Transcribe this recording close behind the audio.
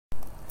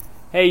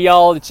Hey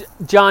y'all, it's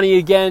Johnny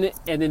again,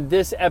 and in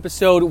this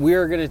episode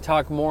we're going to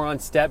talk more on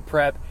step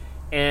prep,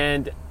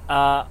 and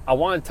I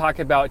want to talk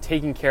about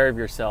taking care of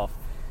yourself.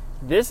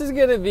 This is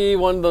going to be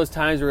one of those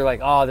times where you're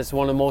like, oh, this is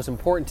one of the most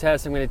important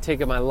tests I'm going to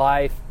take in my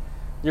life.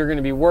 You're going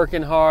to be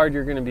working hard,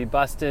 you're going to be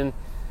busting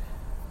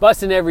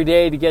every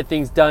day to get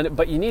things done,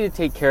 but you need to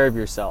take care of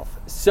yourself.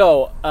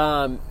 So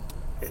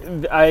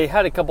I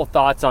had a couple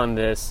thoughts on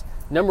this.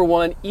 Number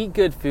one, eat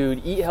good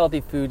food, eat healthy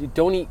food,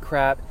 don't eat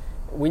crap.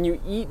 When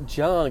you eat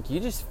junk, you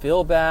just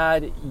feel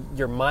bad.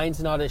 Your mind's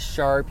not as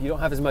sharp. You don't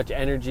have as much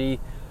energy.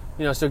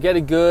 So get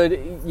a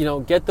good,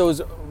 get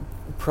those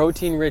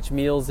protein-rich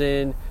meals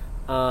in.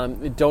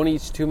 Don't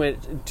eat too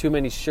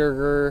much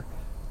sugar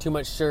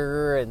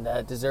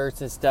and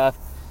desserts and stuff.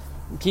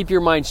 Keep your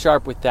mind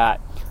sharp with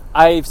that.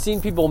 I've seen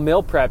people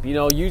meal prep.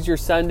 Use your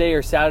Sunday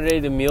or Saturday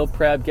to meal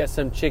prep. Get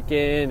some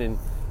chicken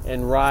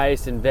and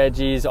rice and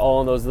veggies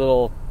all in those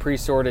little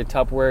pre-sorted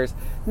Tupperwares.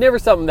 Never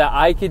something that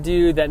I could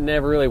do, that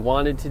never really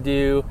wanted to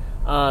do.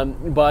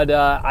 But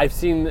I've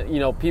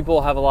seen,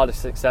 people have a lot of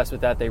success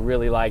with that. They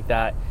really like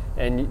that.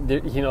 And,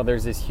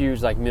 there's this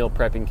huge meal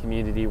prepping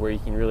community where you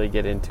can really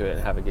get into it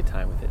and have a good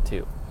time with it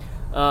too.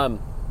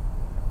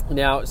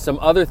 Now, some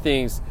other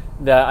things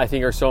that I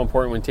think are so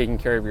important when taking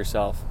care of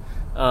yourself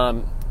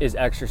is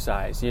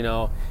exercise.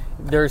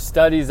 There's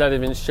studies that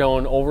have been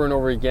shown over and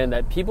over again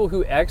that people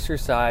who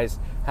exercise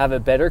have a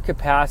better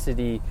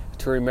capacity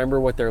to remember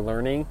what they're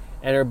learning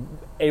and are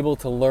able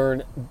to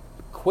learn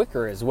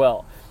quicker as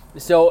well.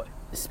 So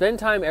spend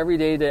time every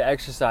day to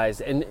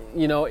exercise, and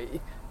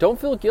don't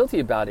feel guilty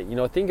about it.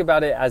 Think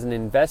about it as an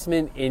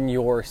investment in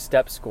your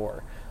step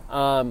score.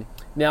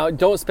 Now,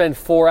 don't spend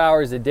 4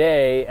 hours a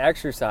day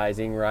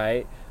exercising,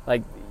 right?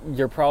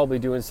 You're probably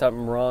doing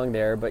something wrong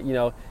there, but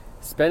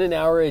spend an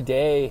hour a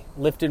day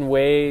lifting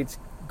weights,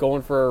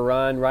 going for a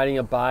run, riding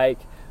a bike,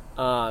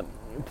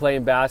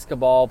 playing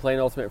basketball, playing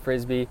ultimate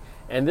frisbee,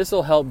 and this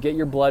will help get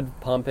your blood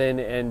pumping,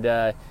 and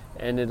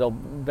it'll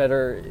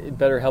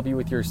better help you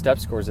with your step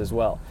scores as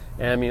well.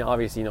 And I mean,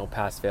 obviously,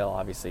 pass fail,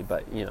 obviously,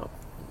 but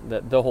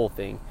the whole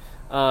thing.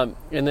 And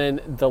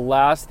then the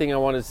last thing I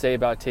wanted to say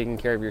about taking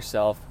care of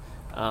yourself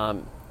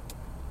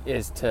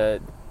is two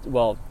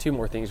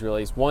more things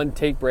really. Is one,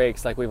 take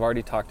breaks like we've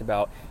already talked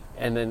about,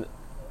 and then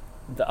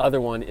the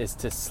other one is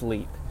to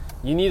sleep.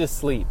 You need to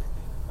sleep.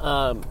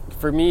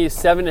 For me,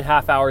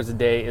 7.5 hours a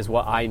day is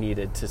what I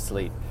needed to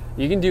sleep.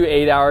 You can do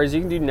 8 hours,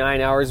 you can do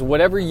 9 hours,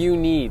 whatever you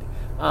need.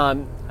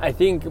 I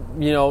think,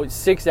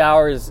 6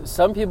 hours,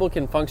 some people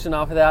can function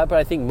off of that, but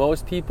I think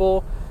most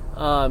people,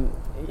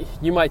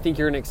 you might think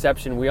you're an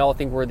exception. We all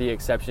think we're the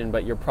exception,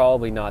 but you're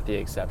probably not the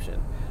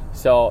exception.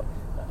 So,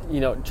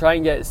 try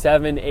and get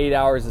 7-8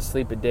 hours of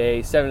sleep a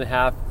day.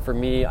 7.5 for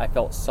me, I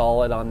felt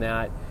solid on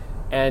that.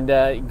 And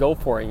go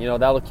for it.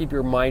 That'll keep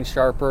your mind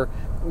sharper.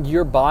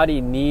 Your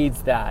body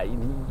needs that.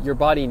 Your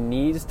body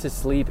needs to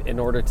sleep in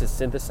order to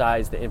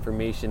synthesize the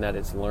information that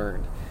it's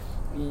learned.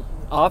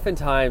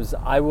 Oftentimes,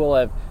 I will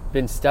have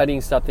been studying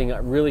something, I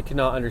really could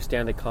not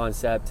understand the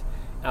concept.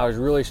 I was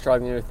really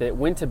struggling with it.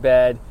 Went to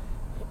bed,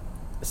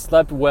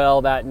 slept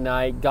well that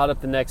night, got up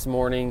the next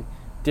morning,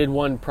 did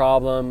one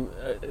problem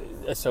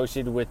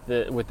associated with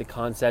the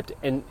concept,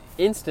 and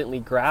instantly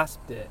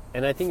grasped it.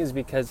 And I think it's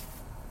because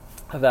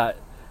of that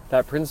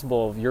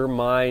principle of your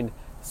mind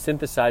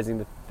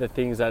synthesizing the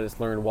things that it's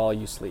learned while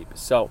you sleep.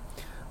 So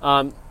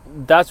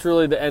that's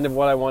really the end of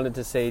what I wanted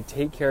to say.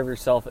 Take care of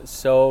yourself. It's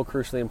so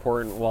crucially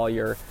important while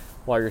you're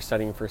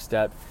studying for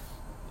STEP.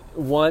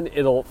 One,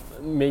 it'll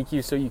make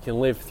you so you can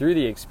live through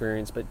the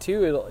experience, but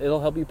two, it'll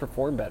help you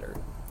perform better.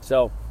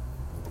 So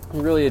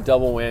really a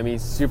double whammy.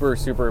 Super,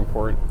 super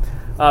important.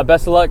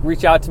 Best of luck.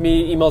 Reach out to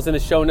me. Email's in the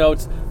show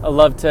notes. I'd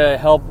love to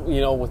help,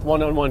 with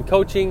one-on-one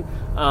coaching,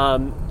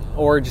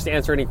 or just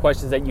answer any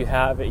questions that you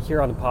have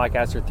here on the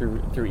podcast or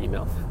through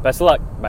email. Best of luck. Bye.